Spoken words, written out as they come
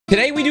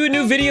Today we do a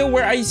new video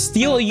where I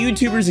steal a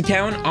YouTuber's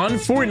account on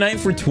Fortnite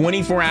for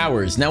 24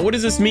 hours. Now, what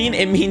does this mean?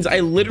 It means I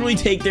literally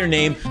take their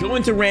name, go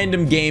into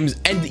random games,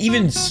 and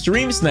even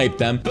stream snipe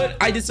them. But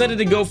I decided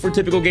to go for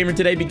Typical Gamer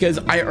today because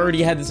I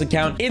already had this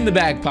account in the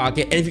back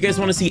pocket. And if you guys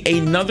want to see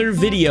another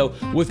video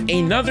with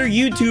another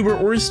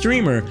YouTuber or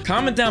streamer,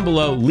 comment down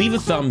below, leave a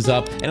thumbs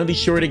up, and I'll be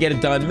sure to get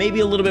it done. Maybe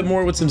a little bit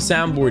more with some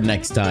soundboard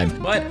next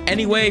time. But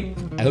anyway,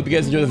 I hope you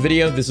guys enjoy the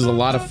video. This was a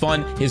lot of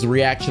fun. His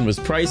reaction was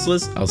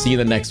priceless. I'll see you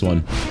in the next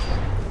one.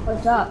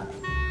 What's up?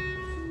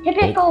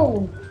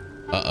 Typical.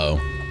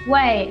 Uh-oh.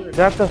 Wait. Is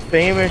that the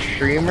famous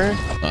streamer?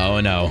 Oh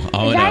no.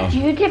 Oh Is that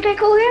you,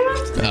 Typical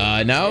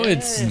Gamer? No,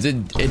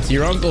 it's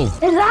your uncle. Is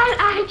that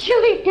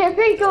actually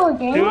Typical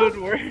Gamer?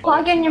 Dude, we're...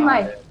 Plug in your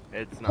mic.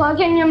 It's not. Plug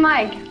in your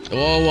mic.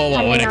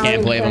 Whoa. Wait, I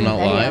can't play if I'm not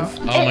live.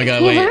 Oh my god,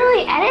 He wait.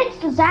 literally edits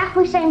the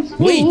exactly same speed.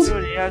 Wait.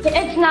 Dude, he has...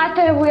 It's not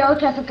the real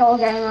Typical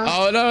Gamer.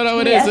 Oh no,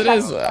 it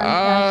is.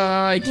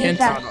 I can't.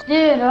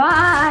 Dude,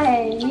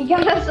 why? You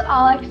got us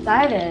all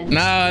excited.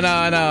 No,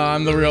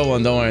 I'm the real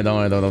one. Don't worry.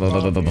 Don't.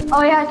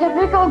 Oh yeah,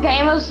 Typical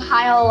Gamer's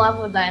higher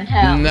level than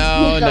him.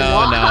 No. He's a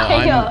lot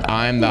higher.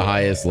 I'm the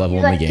highest level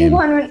He's in like the game.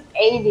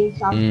 280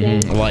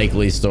 something.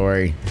 Likely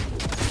story.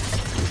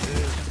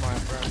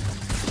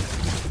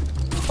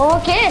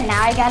 Okay,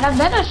 now I got a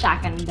better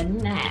shotgun than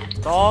that.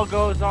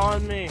 Doggo's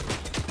on me.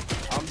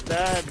 I'm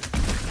dead.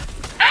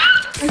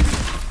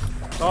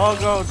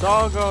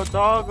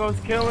 Doggo's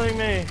killing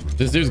me.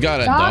 This dude's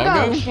got a Doggo,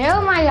 doggo?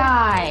 kill my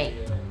guy.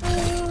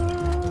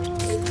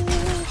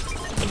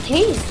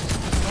 Jesus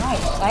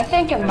Christ, I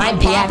think it might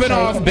be Popping actually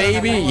off, him.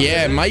 baby.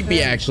 Yeah, it might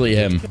be actually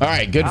him. All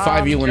right, good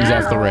 5 elims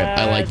off the rip.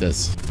 I like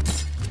this.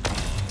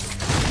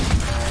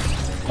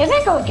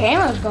 Typical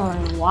Gamer's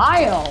going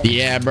wild.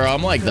 Yeah, bro,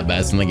 I'm like the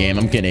best in the game.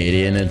 I'm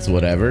Canadian. It's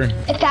whatever.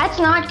 If that's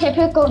not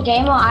Typical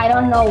Gamer, I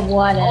don't know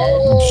what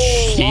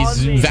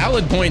is.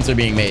 Valid points are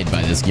being made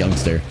by this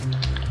youngster.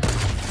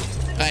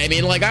 I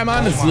mean, like, I'm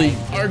honestly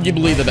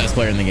arguably the best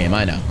player in the game.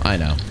 I know.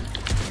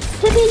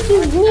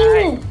 Typical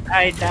Gamer.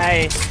 I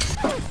died.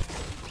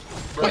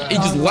 What? He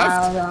just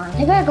left?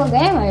 Typical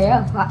Gamer,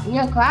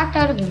 you're cracked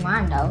out of your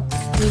mind, though.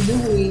 You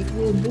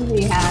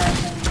do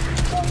have.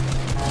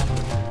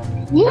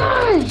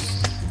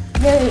 Yes!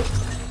 Dude,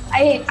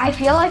 I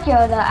feel like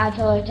you're the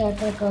actual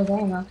Typical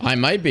Gamer. I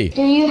might be.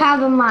 Do you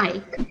have a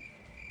mic?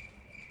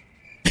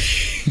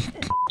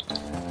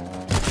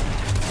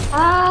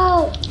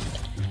 Oh!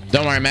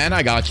 Don't worry, man.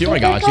 I got you.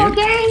 Typical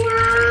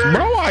Gamer!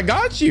 Bro, I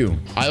got you.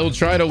 I will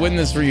try to win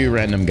this for you,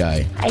 random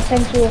guy. I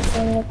sent you a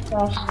friend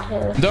request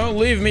too. Don't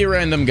leave me,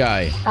 random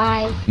guy.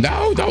 Bye.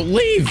 No, don't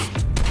leave.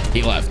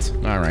 He left.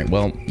 All right.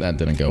 Well, that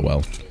didn't go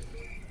well.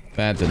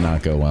 That did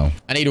not go well.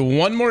 I need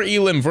one more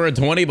elim for a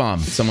 20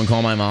 bomb. Someone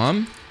call my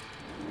mom.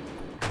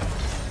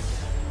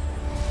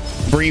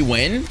 Free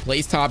win.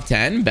 Place top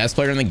 10. Best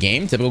player in the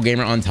game. Typical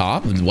Gamer on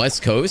top.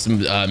 West Coast.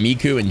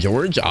 Miku and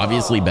George.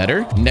 Obviously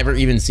better. Never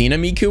even seen a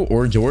Miku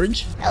or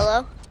George.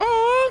 Hello?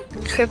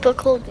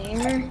 Typical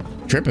Gamer?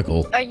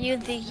 Typical. Are you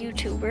the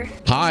YouTuber?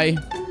 Hi.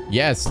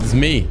 Yes, it's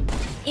me.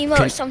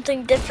 Emote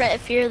something different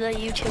if you're the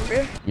YouTuber.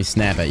 Let me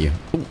snap at you.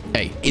 Ooh,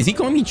 hey, is he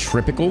calling me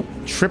Typical?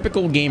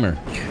 Typical Gamer.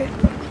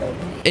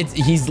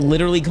 He's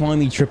literally calling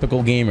me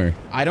Typical Gamer.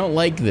 I don't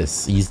like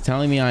this. He's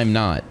telling me I'm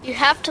not. You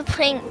have to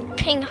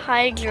ping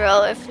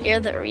Hydro if you're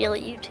the real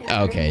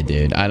YouTuber. Okay,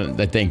 dude.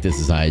 I think this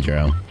is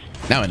Hydro.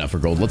 Now enough for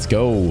gold. Let's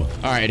go. All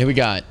right, who we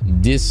got?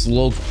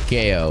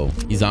 Disloceo.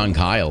 He's on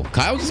Kyle.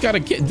 Kyle just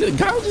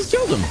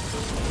killed him.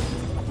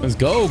 Let's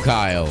go,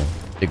 Kyle.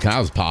 Dude,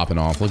 Kyle's popping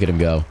off. Look at him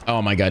go.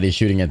 Oh my god, he's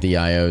shooting at the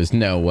IOs.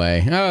 No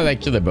way. Oh,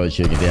 actually, they're both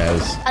shooting at the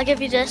IOs. I'll give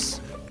you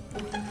this.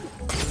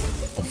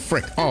 Oh,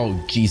 frick.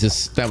 Oh,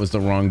 Jesus. That was the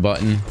wrong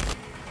button.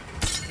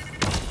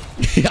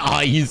 Oh,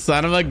 you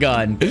son of a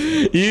gun.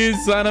 You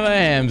son of a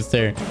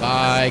hamster.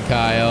 Bye,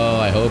 Kyle.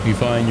 I hope you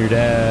find your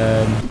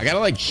dad. I gotta,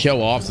 like,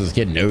 show off so this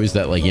kid knows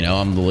that, like, you know,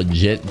 I'm the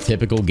legit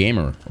Typical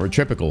Gamer. Or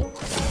Typical.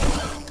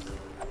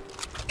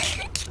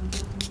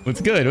 What's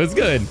good? What's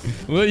good?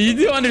 Well, you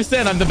do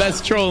understand I'm the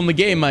best troll in the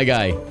game, my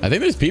guy. I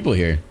think there's people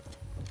here.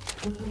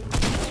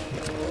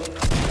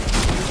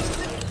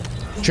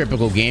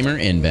 Typical Gamer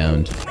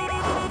inbound.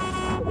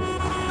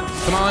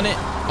 Come on it.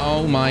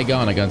 Oh my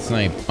god, I got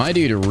sniped. My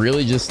dude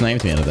really just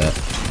sniped me out of that.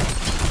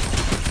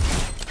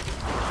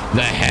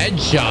 The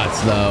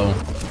headshots, though.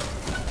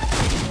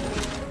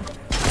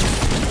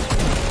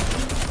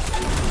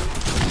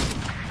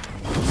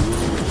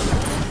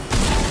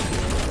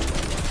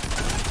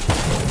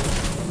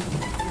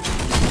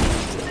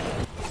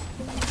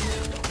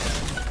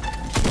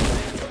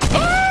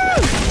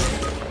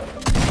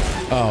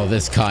 Oh,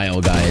 this Kyle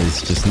guy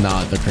is just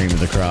not the cream of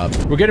the crop.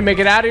 We're gonna make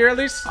it out of here at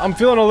least. I'm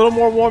feeling a little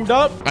more warmed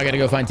up. I gotta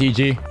go find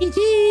TG.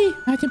 TG,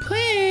 how to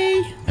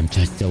play? I'm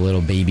just a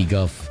little baby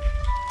guff.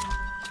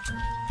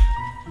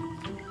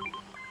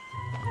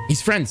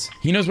 He's friends.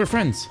 He knows we're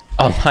friends.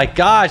 Oh my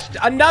gosh,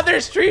 another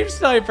stream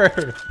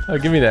sniper. Oh,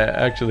 give me that,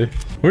 actually.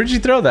 Where did you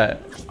throw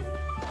that?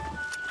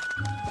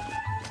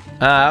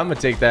 I'm gonna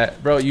take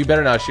that. Bro, you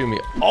better not shoot me.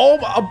 Oh,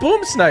 a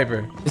boom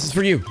sniper. This is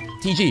for you,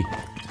 TG.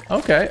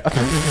 Okay.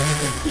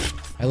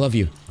 I love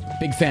you.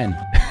 Big fan.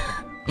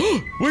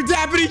 We're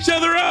dapping each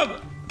other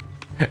up.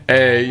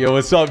 Hey, yo,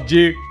 what's up,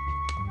 G?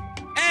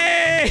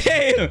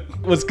 Hey.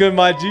 What's good,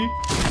 my G?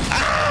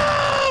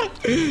 Ah!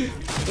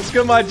 What's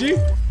good, my G?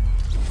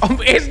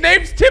 His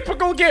name's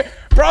Typical Game.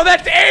 Bro,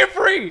 that's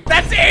Avxry.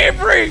 That's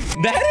Avxry.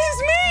 That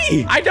is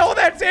me. I know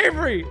that's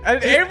Avxry.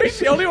 And Avxry's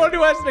the only one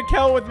who has an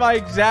account with my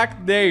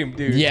exact name,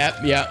 dude. Yep,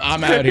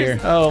 I'm out here.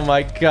 Oh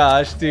my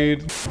gosh,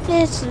 dude.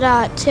 It's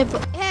not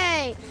typical.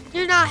 Hey,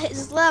 you're not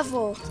his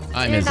level.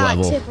 I'm You're his not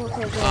level. typical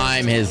gamer.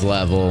 I'm his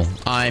level.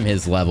 I'm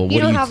his level. You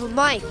What don't do have a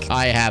mic.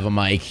 I have a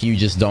mic. You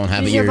just don't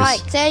have Use your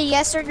ears. mic. Say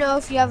yes or no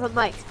if you have a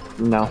mic.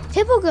 No,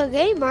 Typical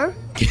gamer.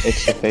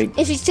 it's a fake.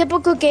 If he's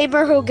typical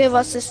gamer, he'll give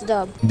us this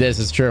dub. This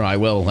is true. I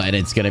will, and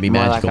it's gonna be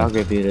More like magical. I'll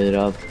give you the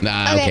dub.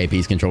 Nah, Okay. okay,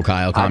 peace control,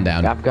 Kyle. Calm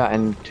down. I've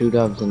gotten 2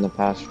 dubs in the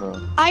past row.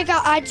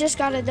 I just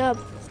got a dub.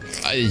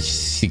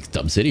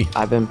 Dub City.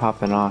 I've been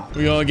popping off.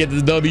 We gonna get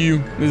this W.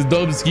 This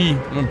Dubski.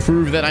 I'm gonna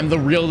prove that I'm the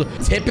real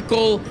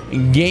typical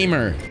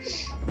gamer.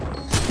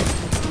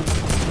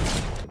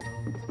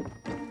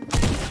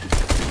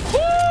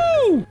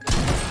 Woo!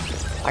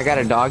 I got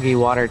a doggy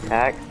water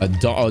attack. A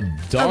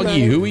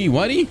doggy hooey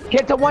whatty?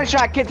 Kid's a one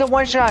shot. Kid's a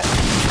one shot.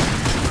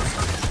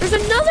 There's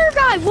another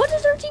guy. What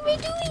is our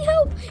teammate doing?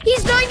 Help!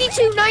 He's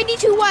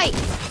 92 white.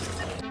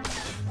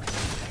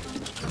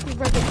 He's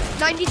right there.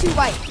 92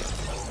 white.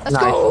 Let's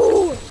Nice.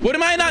 go. What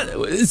am I not?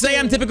 Say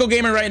I'm typical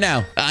gamer right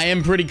now. I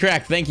am pretty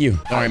cracked. Thank you.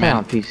 All right, I'm man.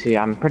 on PC.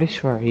 I'm pretty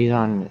sure he's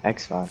on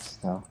Xbox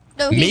though.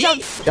 No, he's Me? on.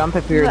 Jump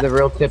if you're the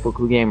real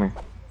typical gamer.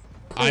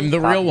 I'm the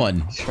real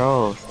one.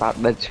 Troll. Stop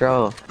the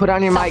troll. Put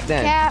on your mic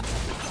then. Cap.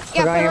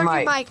 Yeah, Put on put your on your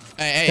mic. mic.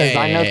 Hey, Because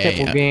I know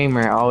typical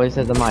gamer always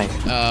has a mic.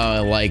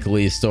 Oh,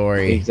 likely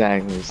story.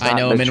 Exactly. I Stop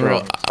know the him in troll.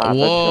 real. Stop the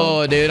Whoa,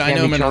 troll. dude! I Can't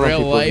know be him in trolling real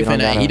people if you life, don't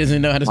and got he a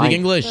doesn't know how to speak mic.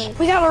 English.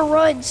 We gotta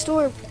run,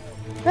 Storm.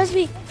 Res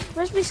me.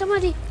 Res me,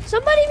 somebody.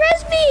 Somebody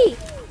res me.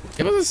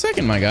 Give us a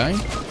second, my guy.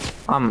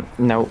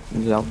 No,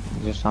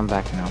 just I'm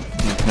back now.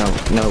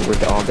 No,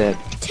 we're all dead.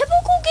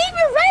 Typical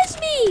gamer res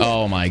me.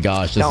 Oh my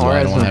gosh, this Don't is why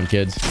I res don't want to him. have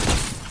kids.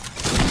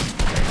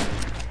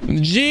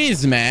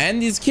 Jeez, man,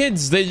 these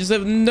kids, they just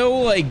have no,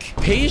 like,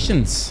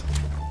 patience.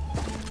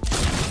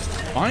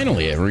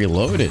 Finally, it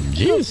reloaded.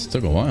 Jeez,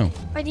 took a while.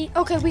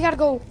 Okay, we gotta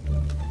go.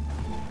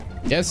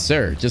 Yes,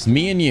 sir. Just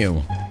me and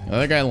you. The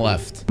other guy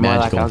left. More like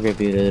Magical. I'll give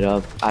you the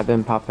dub. I've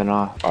been popping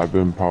off.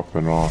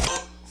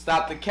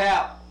 Stop the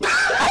cap.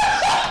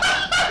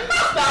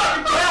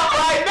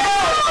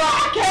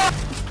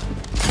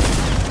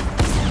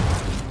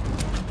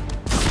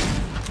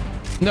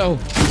 No,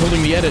 he's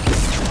holding the edit.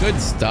 Good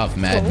stuff,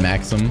 Mad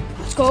Maxim.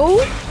 Let's go.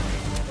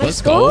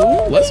 Let's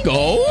go. Let's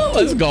go.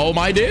 Let's go,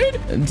 my dude.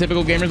 And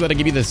typical gamers gotta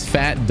give you this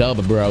fat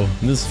dub, bro.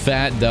 This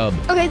fat dub.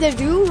 Okay, there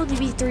do only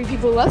be 3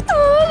 people left.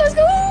 Oh, let's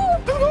go.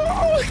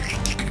 Oh,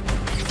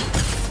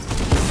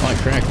 I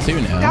cracked two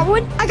now. Got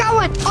one. I got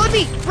one. On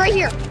me. Right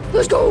here.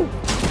 Let's go.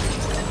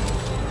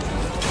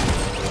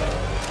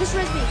 Just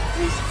res me,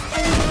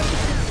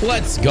 please.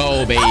 Let's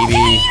go, baby.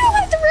 Okay, you don't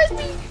have to res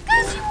me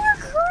because you were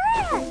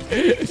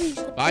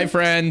cracked. Bye,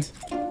 friend.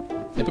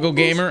 Typical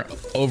gamer,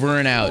 over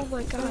and out. Oh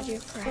my god, you're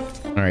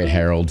cracked. All right,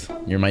 Harold.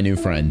 You're my new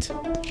friend.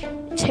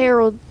 It's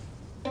Harold.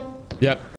 Yep.